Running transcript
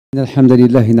إن الحمد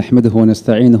لله نحمده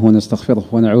ونستعينه ونستغفره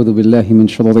ونعوذ بالله من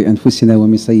شرور أنفسنا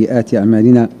ومن سيئات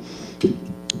أعمالنا.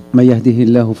 من يهده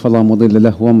الله فلا مضل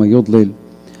له ومن يضلل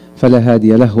فلا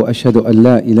هادي له، وأشهد أن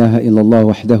لا إله إلا الله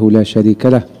وحده لا شريك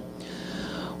له،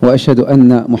 وأشهد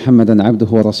أن محمدا عبده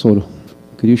ورسوله.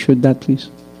 Could you shoot that please?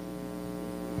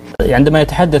 عندما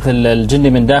يتحدث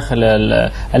الجن من داخل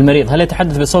المريض، هل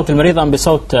يتحدث بصوت المريض أم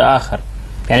بصوت آخر؟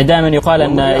 يعني دائما يقال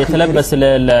أن يتلبس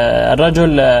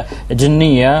الرجل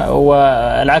جنية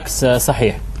والعكس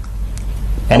صحيح.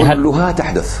 يعني كلها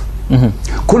تحدث،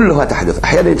 كلها تحدث.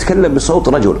 أحيانا يتكلم بصوت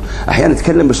رجل، أحيانا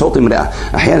يتكلم بصوت امرأة،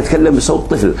 أحيانا يتكلم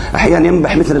بصوت طفل، أحيانا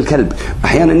ينبح مثل الكلب،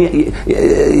 أحيانا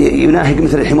يناهق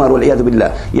مثل الحمار والعياذ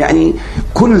بالله. يعني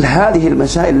كل هذه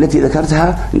المسائل التي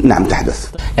ذكرتها نعم تحدث.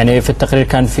 يعني في التقرير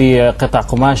كان في قطع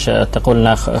قماش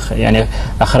تقول يعني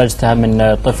أخرجتها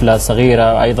من طفلة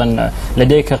صغيرة، أيضا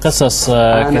لديك قصص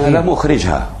أنا لم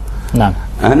أخرجها. نعم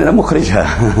أنا لم أخرجها.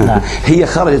 نعم. هي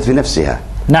خرجت بنفسها.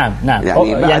 نعم نعم.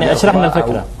 يعني اشرح لنا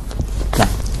الفكرة. نعم.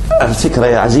 الفكرة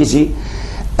يا عزيزي،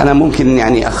 أنا ممكن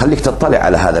يعني أخليك تطلع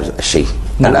على هذا الشيء.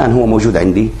 نعم. الآن هو موجود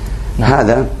عندي. نعم.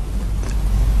 هذا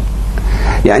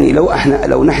يعني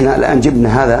لو نحن الآن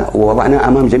جبنا هذا ووضعناه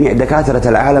أمام جميع دكاترة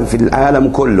العالم في العالم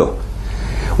كله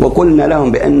وقلنا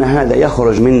لهم بأن هذا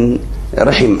يخرج من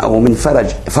رحم أو من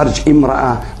فرج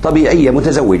امرأة طبيعية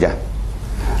متزوجة،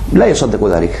 لا يصدق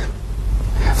ذلك.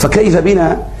 فكيف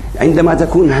بنا عندما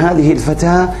تكون هذه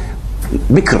الفتاة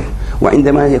بكر،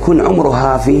 وعندما يكون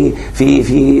عمرها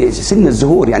في سن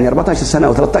الزهور، يعني 14 سنة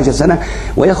أو 13 سنة،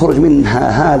 ويخرج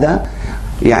منها هذا؟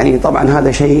 يعني طبعا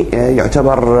هذا شيء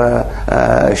يعتبر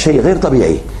شيء غير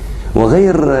طبيعي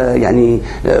وغير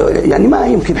يعني ما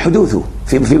يمكن حدوثه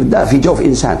في جوف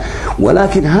إنسان،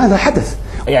 ولكن هذا حدث.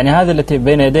 يعني هذا التي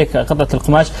بين يديك قطعة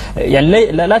القماش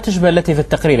يعني لا تشبه التي في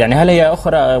التقرير، يعني هل هي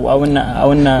أخرى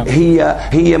أو إن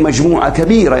هي مجموعة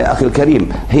كبيرة يا أخي الكريم.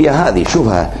 هي هذه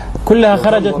شوفها كلها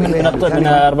خرجت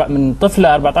من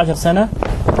طفلة 14 سنة.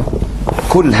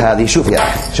 كل هذه شوف يا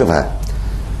أخي شوفها،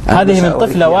 هذه من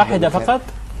طفلة واحدة فقط.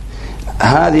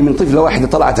 هذه من طفلة واحدة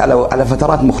طلعت على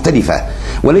فترات مختلفة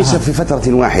وليس في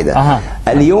فترة واحدة.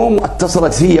 اليوم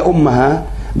اتصلت في أمها،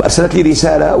 أرسلت لي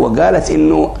رسالة وقالت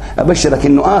إنه أبشرك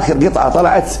إنه آخر قطعة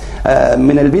طلعت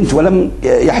من البنت ولم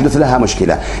يحدث لها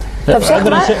مشكلة.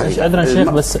 عذرا شيخ،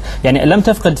 بس يعني لم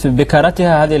تفقد في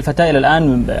بكارتها هذه الفتاة إلى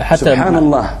الآن حتى. سبحان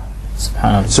الله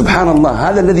سبحان الله سبحان الله.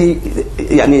 هذا الذي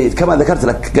يعني كما ذكرت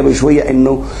لك قبل شوية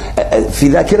إنه في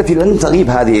ذاكرتي لن تغيب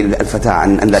هذه الفتاة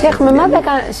عن ذاكرتي. شيخ من ماذا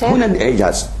كان شيخ؟ هنا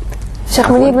الإعجاز.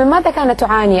 شيخ منير، من ماذا كانت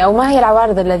تعاني أو ما هي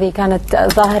العوارض التي كانت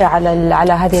ظاهرة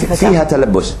على هذه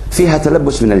الفتاة؟ فيها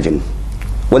تلبس من الجن،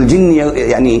 والجن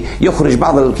يعني يخرج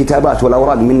بعض الكتابات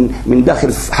والأوراق من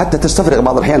داخل، حتى تستفرغ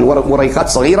بعض الأحيان ورقات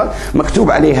صغيرة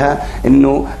مكتوب عليها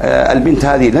إنه البنت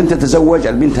هذه لن تتزوج،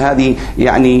 البنت هذه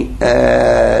يعني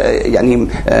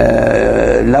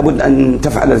لابد أن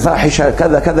تفعل الفاحشة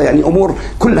كذا كذا، يعني أمور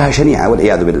كلها شنيعة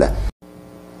والعياذ بالله.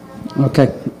 Okay,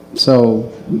 so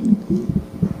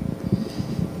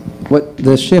what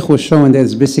the Sheikh was showing there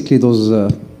is basically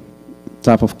those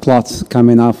type of cloths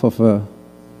coming off of a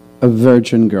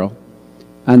virgin girl,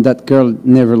 and that girl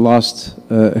never lost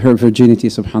her virginity,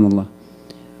 subhanallah.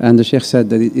 And the Sheikh said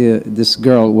that this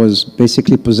girl was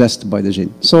basically possessed by the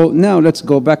jinn. So now let's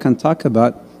go back and talk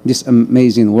about this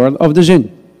amazing world of the jinn.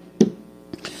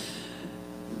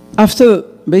 After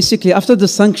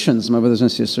the sanctions, my brothers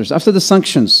and sisters, after the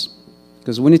sanctions,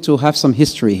 because we need to have some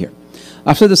history here,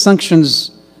 after the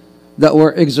sanctions that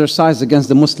were exercised against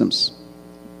the Muslims,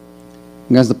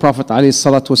 against the Prophet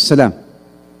ﷺ,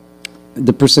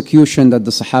 the persecution that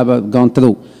the Sahaba have gone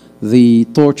through, the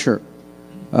torture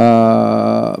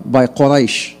by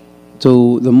Quraysh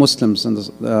to the Muslims and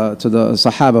to the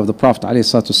Sahaba of the Prophet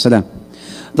ﷺ.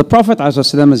 The Prophet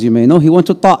ﷺ, as you may know, he went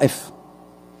to Ta'if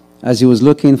as he was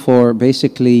looking for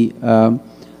basically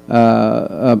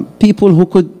people who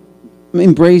could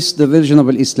embrace the religion of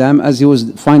Islam, as he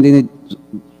was finding it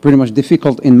pretty much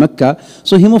difficult in Mecca.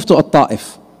 So he moved to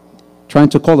Ta'if, trying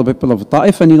to call the people of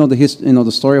Ta'if, and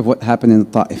the story of what happened in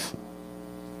Ta'if.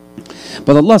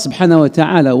 But Allah subhanahu wa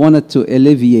ta'ala wanted to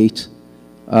alleviate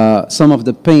some of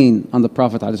the pain on the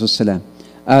Prophet ﷺ.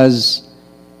 As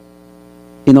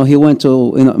he went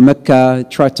to Mecca,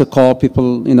 tried to call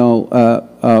people,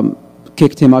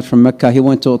 kicked him out from Mecca. He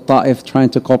went to Ta'if trying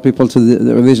to call people to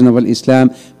the religion of Islam.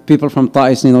 People from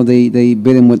Ta'if, they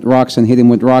beat him with rocks and hit him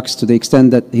with rocks to the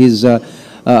extent that he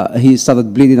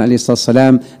started bleeding, alayhi salatu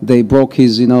salam. They broke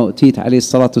his teeth, alayhi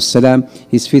salatu salam.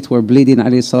 His feet were bleeding,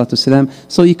 alayhi salatu salam.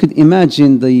 So you could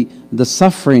imagine the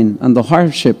suffering and the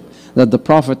hardship that the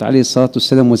Prophet alayhi salatu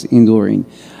salam was enduring.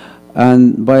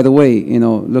 And by the way,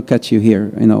 look at you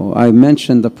here. I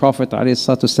mentioned the Prophet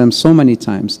ﷺ so many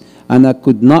times, and I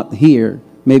could not hear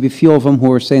maybe few of them who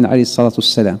were saying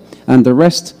ﷺ. And the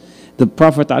rest, the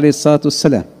Prophet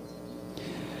ﷺ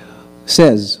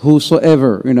says,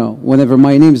 whosoever, whenever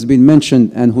my name has been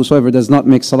mentioned, and whosoever does not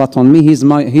make salat on me, he's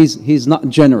not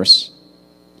generous.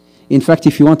 In fact,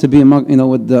 if you want to be among,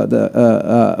 with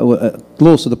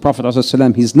close to the Prophet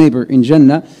ﷺ, his neighbor in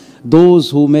Jannah, those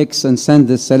who makes and send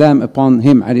the salam upon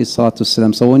him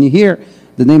ﷺ. So when you hear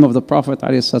the name of the Prophet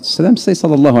ﷺ, say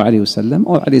sallallahu alayhi wasallam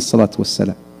or alayhi salatu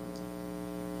wasalam.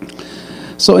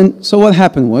 So what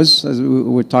happened was, as we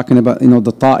were talking about,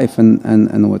 the Ta'if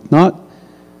and whatnot,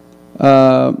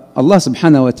 Allah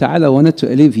subhanahu wa ta'ala wanted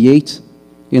to alleviate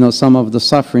some of the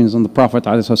sufferings on the Prophet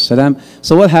ﷺ.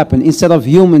 So what happened? Instead of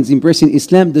humans embracing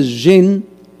Islam, the jinn,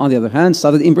 on the other hand,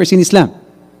 started embracing Islam.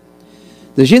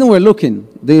 The jinn were looking.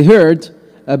 They heard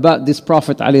about this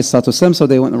Prophet ﷺ, so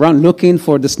they went around looking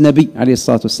for this Nabi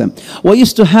ﷺ. What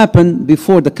used to happen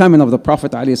before the coming of the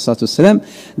Prophet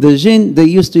ﷺ, the jinn, they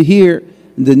used to hear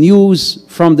the news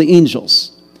from the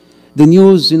angels. The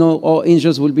news, all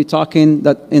angels will be talking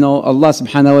that, Allah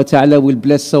subhanahu wa ta'ala will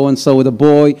bless so-and-so with a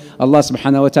boy. Allah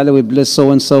subhanahu wa ta'ala will bless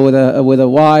so-and-so with a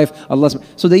wife.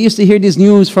 So they used to hear this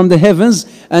news from the heavens,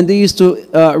 and they used to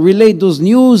relate those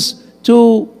news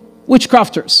to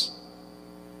witchcrafters.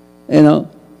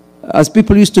 As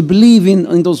people used to believe in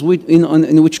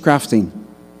witchcrafting.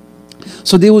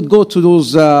 So they would go to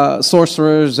those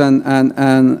sorcerers and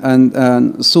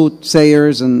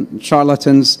soothsayers and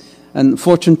charlatans and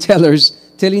fortune tellers,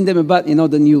 telling them about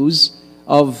the news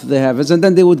of the heavens, and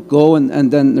then they would go and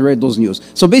then read those news.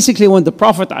 So basically, when the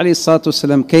Prophet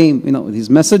ﷺ came, with his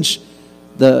message,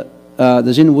 the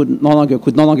jinn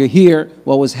could no longer hear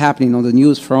what was happening on the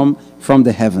news from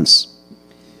the heavens.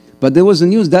 But there was a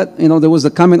news that there was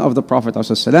the coming of the Prophet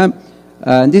ﷺ.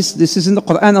 And this is in the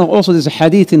Quran, and also there's a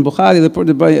hadith in Bukhari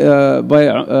reported by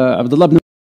Abdullah ibn